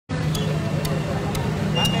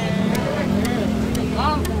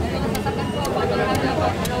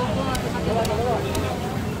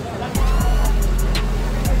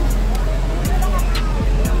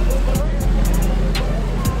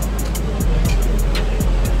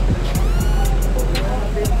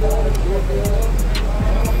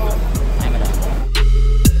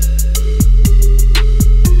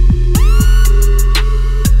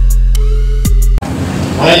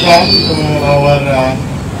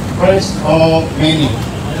first of many,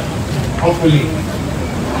 hopefully.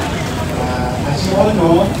 As you all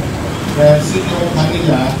know, the city of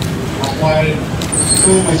Manila acquired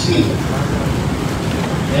 2 machines.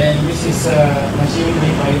 And this is a machine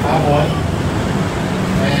made by Bagong.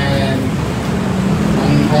 And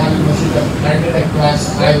ang tawag machine of Kartilya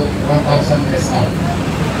class I-1000 SR.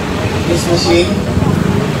 This machine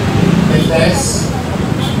will test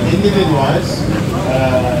individuals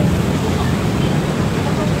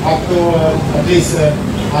up to at least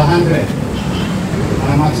 100 on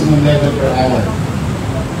a maximum level per hour.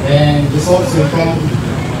 And results will come,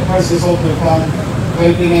 the first result will come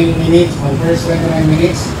 29 minutes on first 29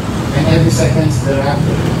 minutes and every seconds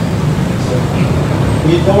thereafter. So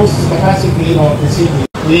with those capacity of the city,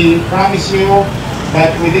 we promise you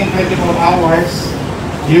that within 24 hours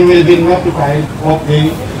you will be notified of the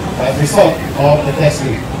result of the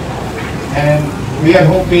testing. And we are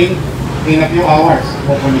hoping in a few hours,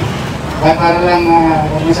 hopefully. But para lang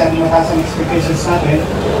huwag masyadong mataas ang expectations natin,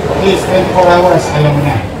 at least 24 hours, alam mo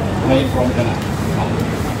na, may inform ka na.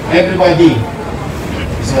 Everybody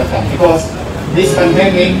is welcome. Because this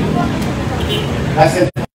pandemic has a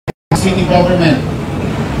city government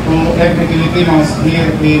to every Filipinos here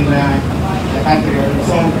in the country of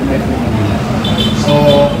Luzon and Metro Manila. So,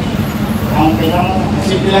 ang kailangan,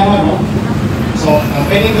 simple lang mo, no? So, ang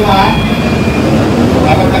pwedeng dumaan,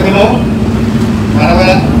 dapat nagulong,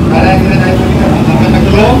 para hindi na tayo ulit naman. Dapat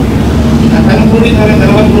nagulong, at anong ulit na rin,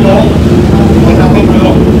 2 gulong, o 3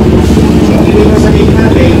 gulong. So, hindi mo sabihin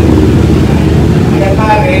natin, hanggang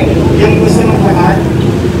pare, yung gusto ng lahat,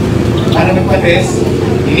 para magpa-test,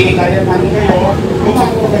 iniikaya namin kayo,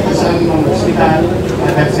 lumakot kayo sa hospital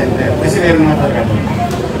at health center. Kasi meron naman talaga doon.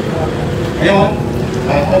 Ngayon,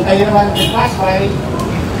 kung kayo naman nag-pass by,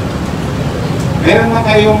 meron na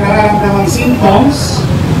kayong nararamdamang symptoms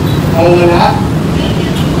o wala,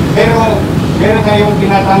 pero meron kayong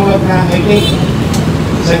tinatawag na, I think,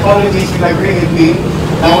 psychologists will agree with me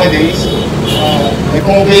nowadays, the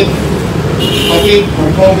COVID fatigue or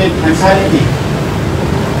COVID anxiety.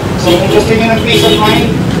 So kung gusto nyo ng peace of mind,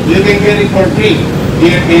 you can get it for free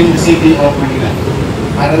here in the city of Manila.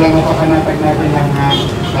 Para lang mapapanatag natin ng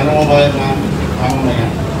kalooban ng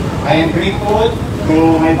pamamayan. I am grateful to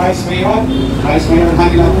my Vice Mayor, Vice Mayor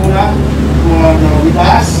Manila Puna, who are with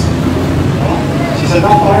us. She's a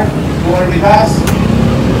doctor who are with us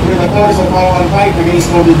with the course of our fight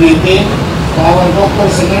against COVID-19. To our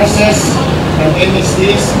doctors and nurses from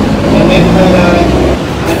MSDs, the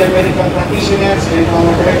other medical practitioners, and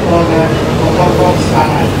our director of our folks.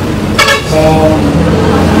 So,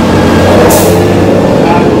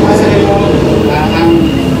 kumasa nyo, ang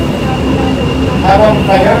habang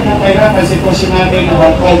pahirap ang sitwasyon natin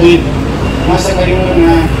about COVID, masa kayo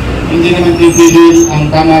na hindi naman titigil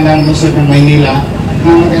ang tama ng lungsod ng Maynila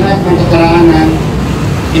na maghanap ng kataraanan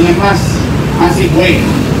in a massive way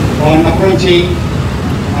on approaching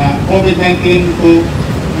COVID-19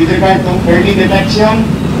 with regard to early detection,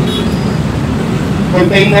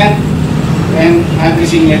 containment, and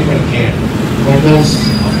addressing medical care for those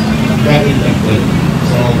that infected.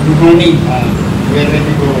 So, good morning. We are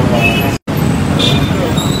ready to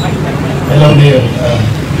hello, Mayor.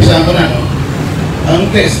 Isa ko na, no? Ang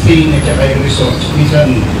testing at saka yung results, minsan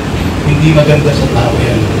hindi maganda sa tao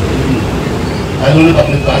yan. Lalo na pag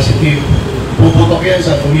nag-positive, puputok yan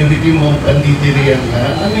sa community mo, pandidiri yan.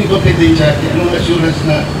 Ano yung confidentiality? Anong assurance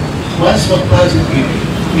na once mag-positive,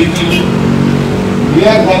 hindi we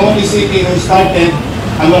are the only city who started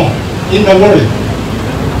in the world.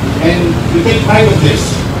 And we take pride of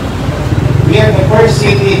this. We are the first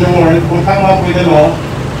city in the world who come up with a law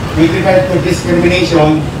with regard to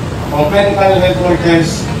discrimination of medical health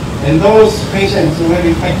workers and those patients who were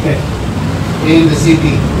infected in the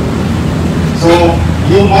city. So,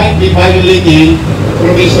 you might be violating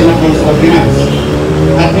provision of those ordinance.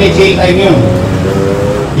 At may jail time yun.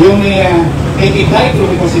 You may take it lightly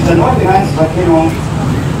because it's an ordinance, but you know,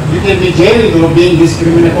 you can be jailed for being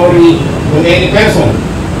discriminatory to any person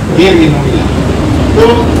here in Manila. So,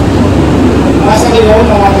 nasa kayo,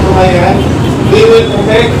 mga kababayan, we will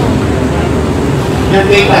protect your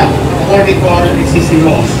data according to our existing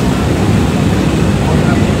laws.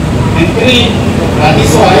 And 3, that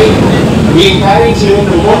is why we encourage you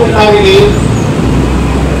to voluntarily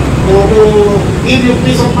to give you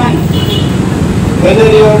peace of mind. Whether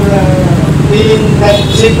you're feeling that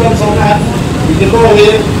symptoms or not, you can go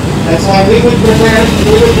here. That's why we will prepare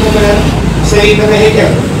stay in the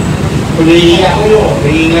vehicle. Kung naiiyak kayo,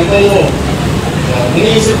 naiingat kayo.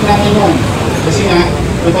 Iniisip namin yun. Kasi nga,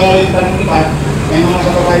 totoo yung tanong iba, may mga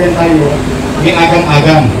kababayan tayo, may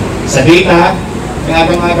agam-agam sa data, may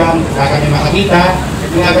agam-agam, kaya kami makakita,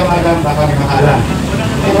 Yung agam-agam, baka may mahala.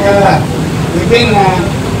 Ay, maganda. We've been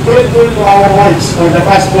truthful to our words for the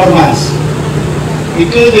past 4 months,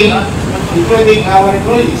 including our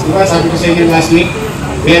employees. Diba, sabi ko sa inyo last week,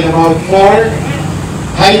 we had about 4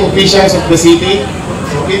 high officials of the city.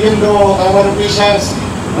 So even though our officials,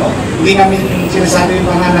 hindi namin sinasabi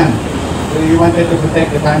yung pangalan, we wanted to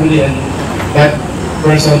protect the family and that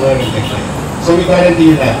person were protected. So we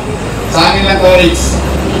guarantee you that. Sa akin lang to, it's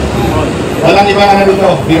walang iba na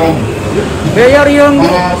dito, beyond. Mayor, yung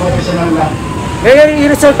Mga professional lang. Mayor,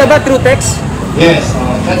 yung result ba through text? Yes,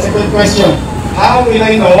 that's a good question. How will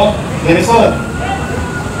I know the result?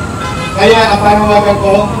 Kaya ang panawagan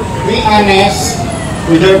ko, be honest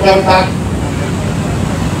with your contact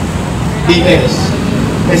details.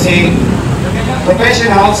 Kasi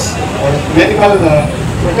professionals or medical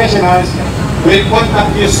professionals will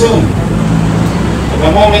contact you soon the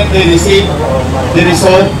moment they receive the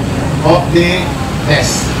result of the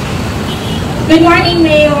test. Good morning,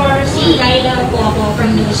 Mayor. Si Laila po ako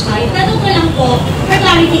from News 5. Tanong ko lang po, for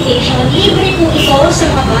clarification, libre po ito sa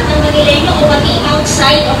mga batang Manileño o pati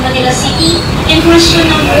outside of Manila City? And question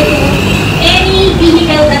number 2, any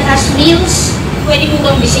vehicle that has wheels, pwede po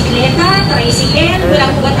bang bisikleta, tricycle? Wala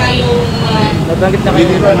po ba tayong... Nabanggit na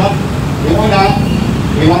Dito, no? Yung una,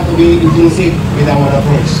 we want to be inclusive with our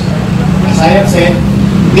approach. As I have said,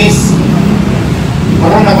 this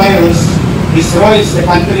coronavirus destroys the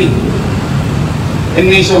country and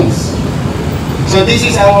nations. So this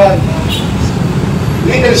is our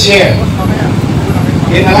little share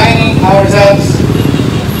in aligning ourselves,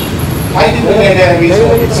 fighting together.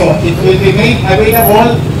 So it will be made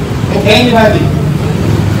available to anybody,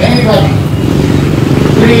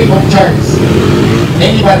 free of charge,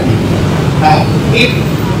 anybody. Now, if it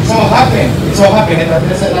so happen,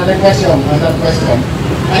 there's another question on that question.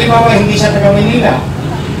 Halimbawa, hindi siya taga Maynila.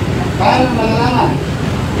 Paano malalaman?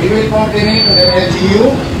 We will coordinate to the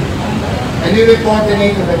LGU and we will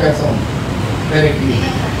coordinate to the person directly.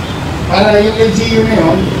 Para yung LGU na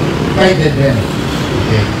yun, guided din.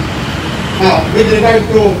 Okay. Now, with regard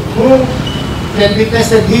to who can be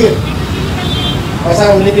tested here,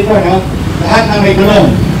 basta ulitin ko, no? Lahat na may gulong.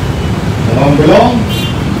 Gulong,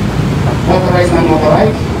 motorized na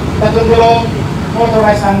motorized, tatlong gulong,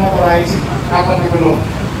 motorized na motorized, 4 na gulong.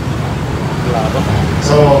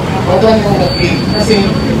 So, wag lang yung mag-clean. Kasi,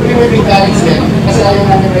 we will be challenged din. Kasi ayaw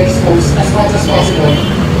namin na-expose as much as possible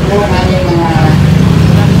yung aming mga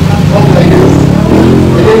complaints.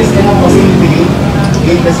 There is enough facility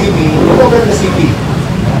in the city, all over the city,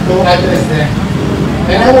 to address them.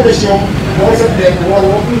 And I would assume most of them who are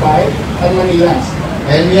walking by are Manilans.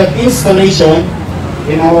 And we have installation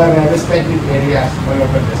in our respective areas all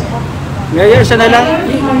over the city. Mayor, isa na lang.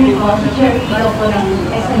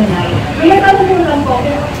 Kaya tanong mo lang po,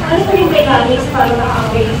 ano po yung mechanics para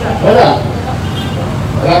maka-upgrade sa... Wala.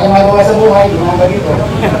 Wala kang magawa sa buhay, lumamba dito.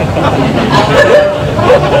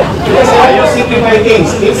 Because I will simplify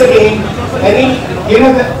things. It's again, I think, you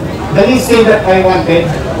know, the least thing that I wanted,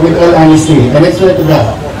 with all honesty, and I swear to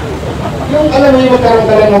God, yung alam mo yung magkaroon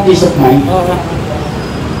ka lang ng peace of mind,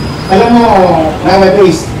 alam mo,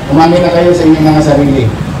 nowadays, umamin na kayo sa inyong mga sarili.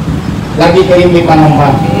 Lagi kayong may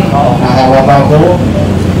panamba. Nakawa ba ako?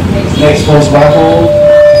 Na-expose ba ako?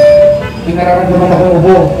 May nararamdaman ako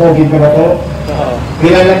ubo. Covid ba ba ito?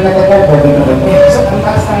 Nilalag na ako. Covid na ba ito? So, ang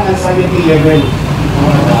taas ng anxiety level.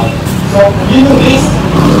 So, you know this.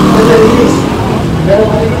 That's the list. Pero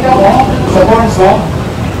patigil mo, sa forms mo,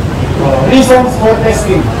 reasons for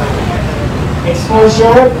testing.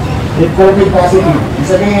 Exposure with COVID positive. Ibig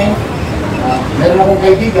sabihin, meron akong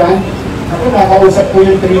kaibigan, ako nakausap ko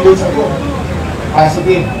yung 3 days ago.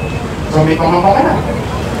 Positive. So may pamamba ka na.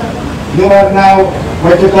 You are now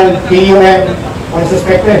what you call PUM or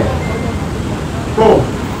suspected. 2.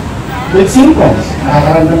 With symptoms.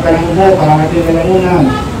 Nakakaramdam ka ng ubo, pangamati ka ng unan,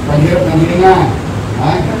 paghirap ng hininga,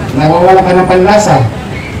 nawawala ka ng panlasa.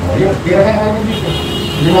 Yun, tira ka na dito.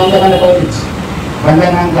 Limang ka na college.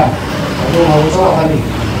 Bandangan ka. Ito, mausawa ka rin.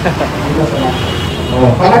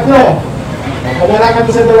 Pangatlo. Kung wala ka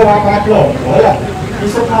sa dalawa, pangatlo, wala.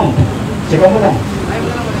 Isok lang. Chika mo lang.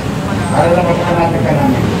 Para lang mapakanatin ka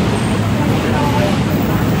namin.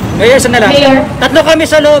 Mayor, isa na lang. Mayor. Tatlo kami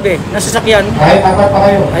sa loob eh, nasasakyan. Kahit apat pa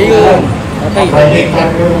kayo. Ayun. Okay.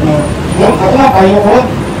 Ako nga, kayo ko.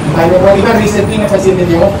 Iba recently napasin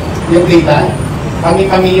ninyo yung data.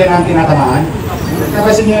 Kami-kami yan ang tinatamaan.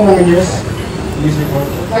 Napasin niyo yung mga news report.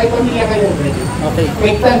 Kahit pamilya kayo, Okay.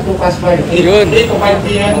 take time to pass by. 8 Yun. to 5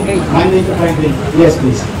 p.m. Okay. Monday to Friday. Yes,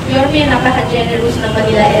 please. Yorme, napaka-generous ng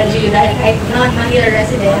Manila LGU dahil kahit non-Manila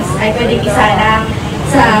residents ay pwedeng isa lang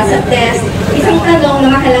sa test. Isang tanong na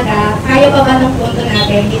mahalaga, kaya pa ba ng punto natin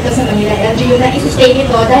natin dito sa Manila LGU na i-sustain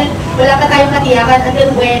ito dahil wala pa tayong katiyakan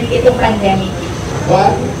until when itong pandemic?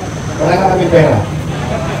 One, wala na kami pera.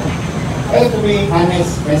 To be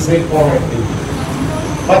honest and straightforward.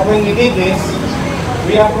 But when we did this,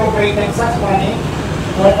 we appropriated such money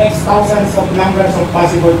for X thousands of numbers of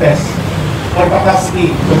possible tests or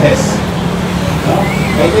capacity to test.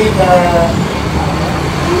 I think,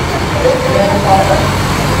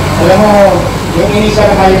 alam mo, yung initial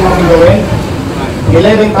na kayo namin gawin,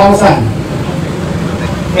 11,000.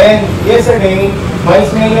 And yesterday,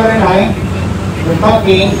 Vice Mayor and I were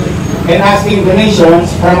talking and asking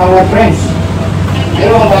donations from our friends.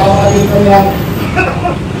 Pero baka makita nilang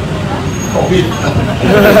COVID.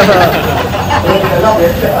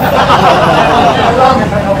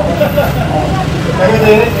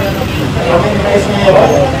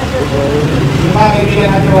 Yung mga kaibigan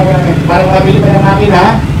natin para mabili pa ng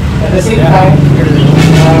makina, at the same time,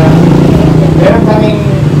 meron kaming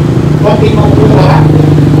konting magpupunta,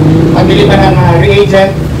 pabili pa ng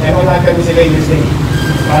reagent, and all that kami sila using.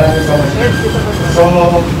 Maraming so much. So,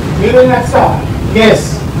 we will not stop.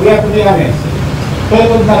 Yes, we have to be honest.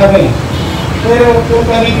 Tulog na kami. Pero kung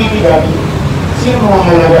kami bibigay, sino mga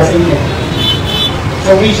malaga sa inyo?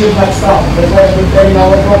 So we should not stop. That's why we're telling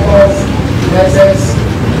our workers, nurses,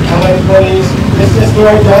 our employees, let's just do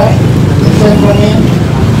our job. Listen from me.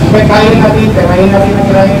 Hanggang kaya natin, tirahin.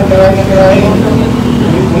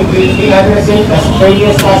 We address it as early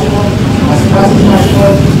as possible, as fast as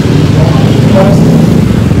possible.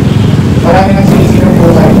 Marami nang sinisirang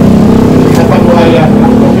buhay at pagbuhaya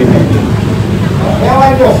ng COVID-19. Kaya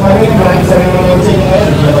mga Diyos, maraming sa mga sa inyo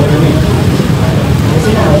ngayon. Kasi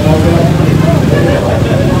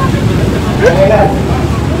na,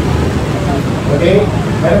 okay?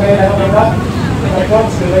 Meron kayo na naman ba? Mga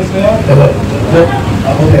Diyos, tuloy kayo?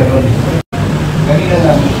 Ako meron. Kanina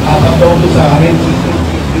lang, daw doon sa akin.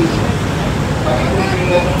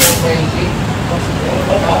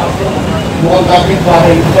 Mukhang kapit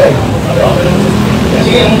bahay ko eh.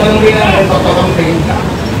 Kasi ang tanongin namin pagpapangting,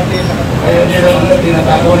 ayaw nila mga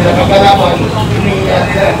tinatago nila kapalapan, hinihiyan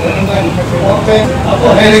nila. Okay.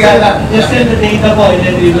 Okay, regala. Just send the data po and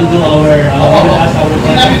then we will do our, we will ask our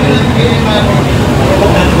sinabi ko lang kayo namin.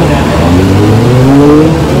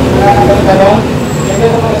 Wala ka tanong? Hindi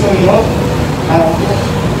ko mga suyo.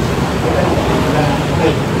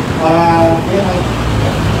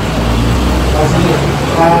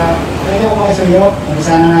 Pwede ko mga suyo,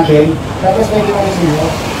 mag-isana natin. Tapos pwede ko mga suyo.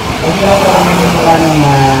 Huwag nila ko kami yung mukha ng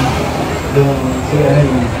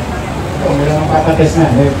meron ang papates na.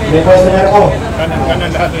 May customer ko.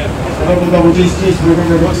 Kanan lahat yan. Sabi ko daw, cheese,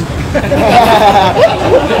 burger.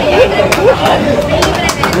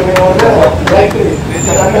 Yung order, right to it.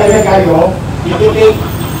 Sabi kayo, you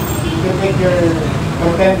take your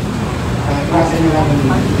content, klase nyo lang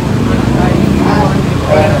dito.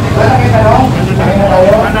 Wala kayo tanong? Kaya na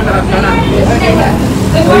tayo?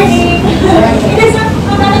 Good morning!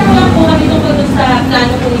 Pagkakaroon ko lang po kami tungkol sa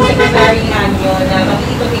plano po ni Secretary Anyo na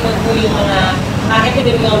mag-ikot-ikot po yung mga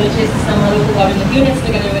epidemiologists ng mga local government units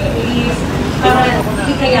together with the police para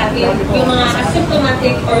hikayatin yung mga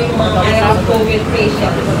asymptomatic or yung mga mild COVID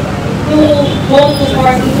patients to go to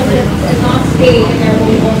quarantine and not stay in their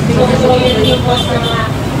own homes because it's already yung cause ng mga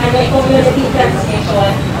community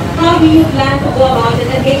transmission. How do you plan to go about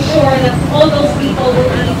it and make sure that all those people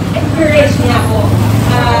will be encouraged na po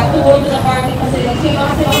to go to the quarantine facility? So yung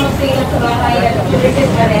kasi mga stay lang sa bahay at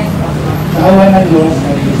resist arrest. Nakawa ng Diyos,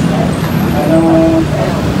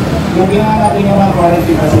 yung ginawa natin yung mga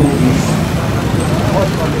quarantine facilities,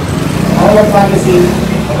 our policy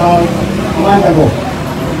about a month ago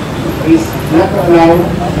is not to allow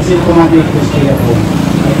asymptomatic to stay at home.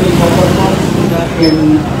 I think government can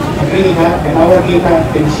agree with that, and our data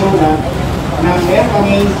can show that na meron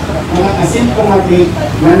kami mga asymptomatic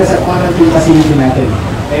na nasa quarantine facility natin.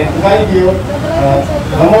 And to guide you,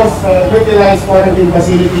 the most utilized quarantine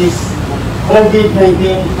facilities,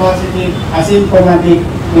 COVID-19 positive asymptomatic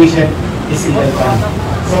patient is in Japan.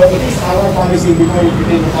 So it is our policy before we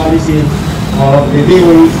take the policy of the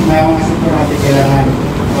DOs na mga asymptomatic kailangan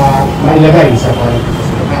mailagay sa quarantine facility.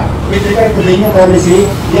 With regard to the new policy,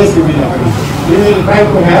 yes, we will agree. We will try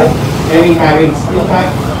to help and encourage. In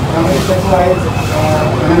fact, that's why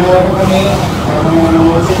nananawagan kami, mga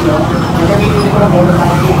nanungusin, nagkakita ko lang mga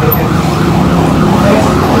nakakita.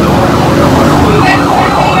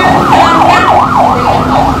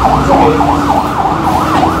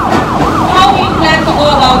 How do you plan to go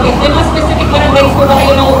about it? May mga specific barangays po ba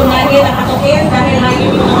kayo na uunahin at katukin dahil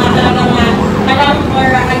ayun yung mga talagang alam or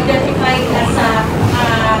identified as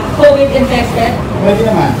COVID infected? Pwede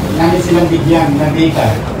naman, namin silang bigyan ng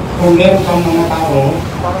data kung meron kang mga tao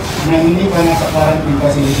na hindi pa nasa quarantine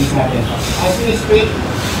facilities natin. As we speak,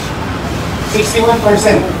 61%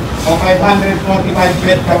 o 545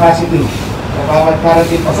 bed capacity of our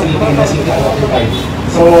quarantine facility in the city of occupied.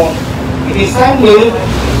 So, it is timely,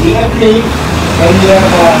 we agree, and we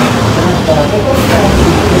have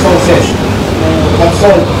resources to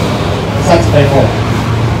absorb such effort.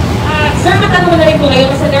 Sir, matanong na rin po kayo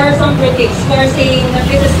kasi there are some critics who are saying that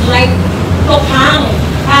this is like tokhang.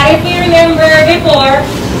 If you remember before,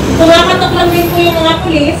 kumakatok lang din po yung mga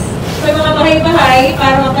pulis sa mga bahay-bahay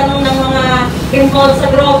para matanong ng mga involved sa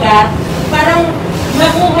droga. Parang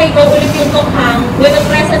nabuhay daw ulit yung tokhang with the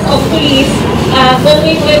presence of police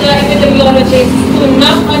going with the epidemiologists to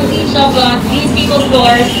knock on each of these people's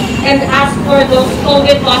doors and ask for those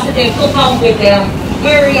COVID positive to come with them.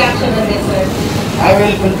 Your reaction on this, sir? I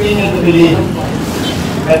will continue to believe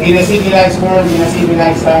that in a civilized world, in a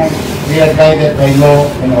civilized time, we are guided by law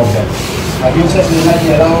and order. Abuses will not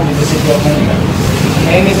be allowed in the city of Manila.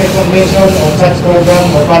 Any circumvention of such program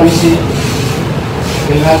or policy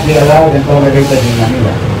will not be allowed and tolerated in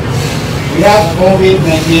Manila. We have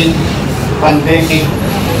COVID-19 pandemic,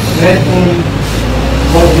 dreadful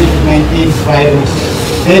COVID-19 virus,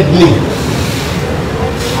 deadly.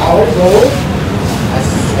 Our goal,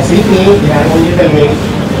 as we feel in our own little way,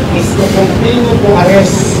 is to continue to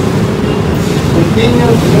arrest,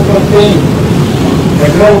 continue to contain the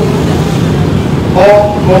growth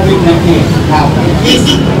of COVID-19. Now, it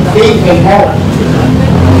is big and hard.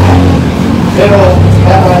 Pero,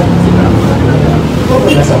 dapat, ito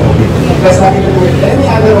na sa COVID. Because natin ito,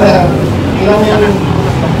 any other,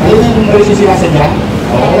 yung reason sinasadya,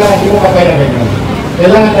 wala, hindi mo papaya ganyan.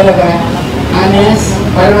 Kailangan talaga, honest,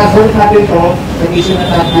 para ma-hold natin ito, pag-issue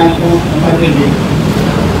na tayo ng pandemic.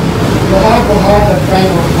 You have to have that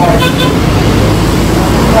kind of heart.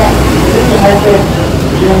 You have to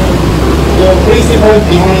yung principle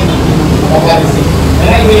behind the policy. And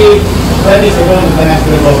I believe that is the role of the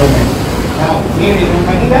national government. Now, here in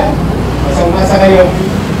Manila, masang-masa kayo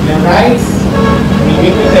yung rights, we be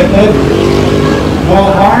protected,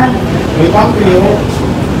 no harm, we come to you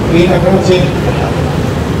in approaching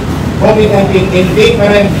COVID-19 in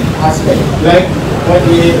different aspects, like what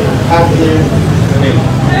we have here today.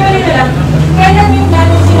 Sir, wala na lang. Kailan yung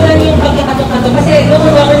gano'ng simulan yung pagkakatok-katok? Kasi noong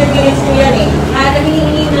ako nag-release ko yan eh.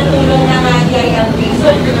 Naghihingi ng tulong ng DILP.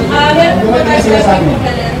 So, meron po ba tayo sa amin?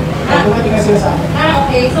 Dumating na sila sa amin.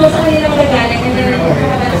 Okay. So, sa kanilang nagaling.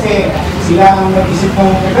 Kasi sila ang nag-isip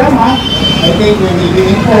ng programa. I think we will be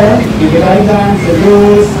informed, give the guidance, the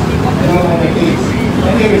rules, and all other things.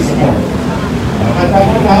 And they will support. But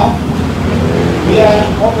for now, we are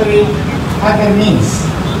offering other means.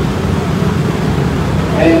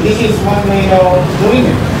 And this is one way of doing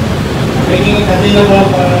it. Making it available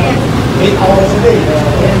 8 hours a day.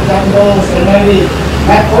 And that goes already,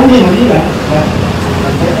 not only Manila, but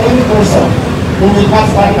any person who will pass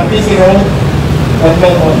by a busy road but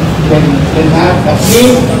can have a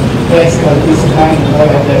free flexible peace of mind and all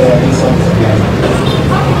of the resources.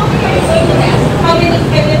 How many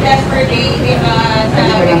can you test per day?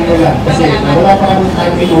 Kasi wala pa kami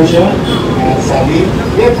time emotion. Sabi,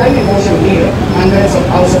 we have time emotion here. Hundreds of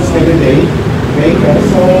thousands every day. Okay?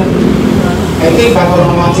 So, I think baka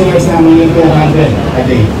ma-maximize namin yung 200 a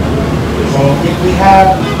day. So, if we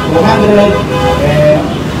have 200,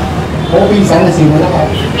 hoping sana simula ka.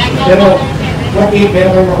 Pero, what if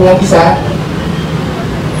meron kang makuha isa,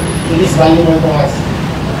 it is valuable to us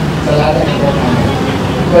sa lahat ng ito namin.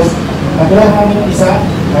 Because, nakuha namin yung isa,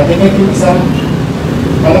 na-detect yung isa,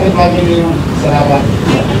 malapit magiging yung sa laban.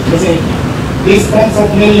 Kasi, these tens of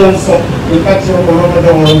millions of infection all over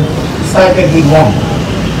the world started with one.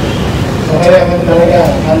 So kaya kami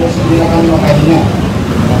talaga, halos hindi na kami makahinga.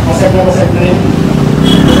 Masag na rin.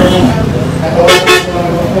 Katawag ko sa mga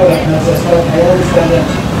doktor at nasa start, I always tell them,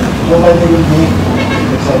 nobody will do it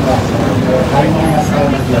except us. So tayo mga nasa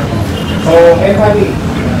dyan. So everybody,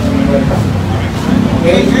 welcome.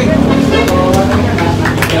 Okay?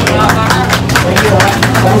 Thank you ha.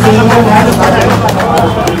 Tapos sila mo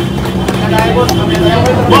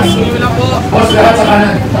Boss, lahat sa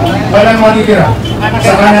kanan. Walang matitira.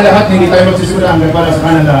 Sa kanan lahat, hindi tayo magsisimula. Hanggang pala sa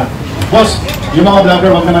kanan lahat. Boss, yung mga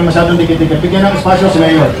vlogger, wag naman masyadong dikit-dikit. Bigyan ng espasyo si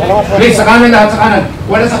Mayor. Please, sa kanan lahat, sa kanan.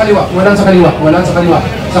 Walang sa kaliwa, walang sa kaliwa, walang sa kaliwa.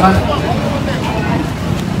 Sa kanan.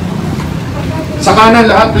 Sa kanan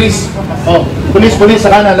lahat, please. Oh, pulis,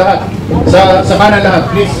 sa kanan lahat. Sa kanan lahat,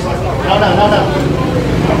 please. Nauna.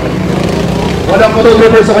 Walang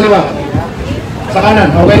photographer sa kaliwa. Sa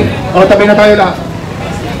kanan, okay? O, tabi na tayo lahat.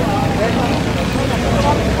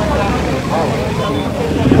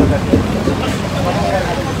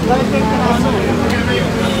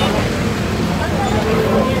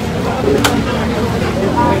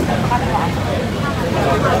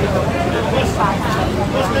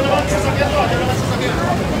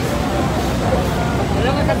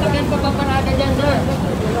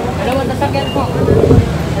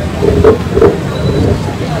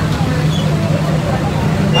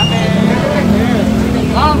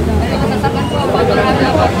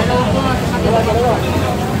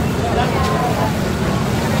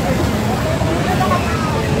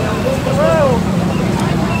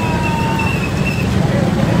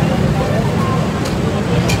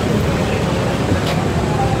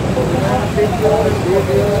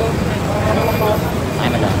 Ay,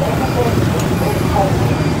 madam.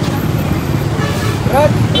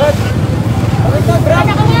 Brad! Brad! Brad!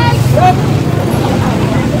 Brad!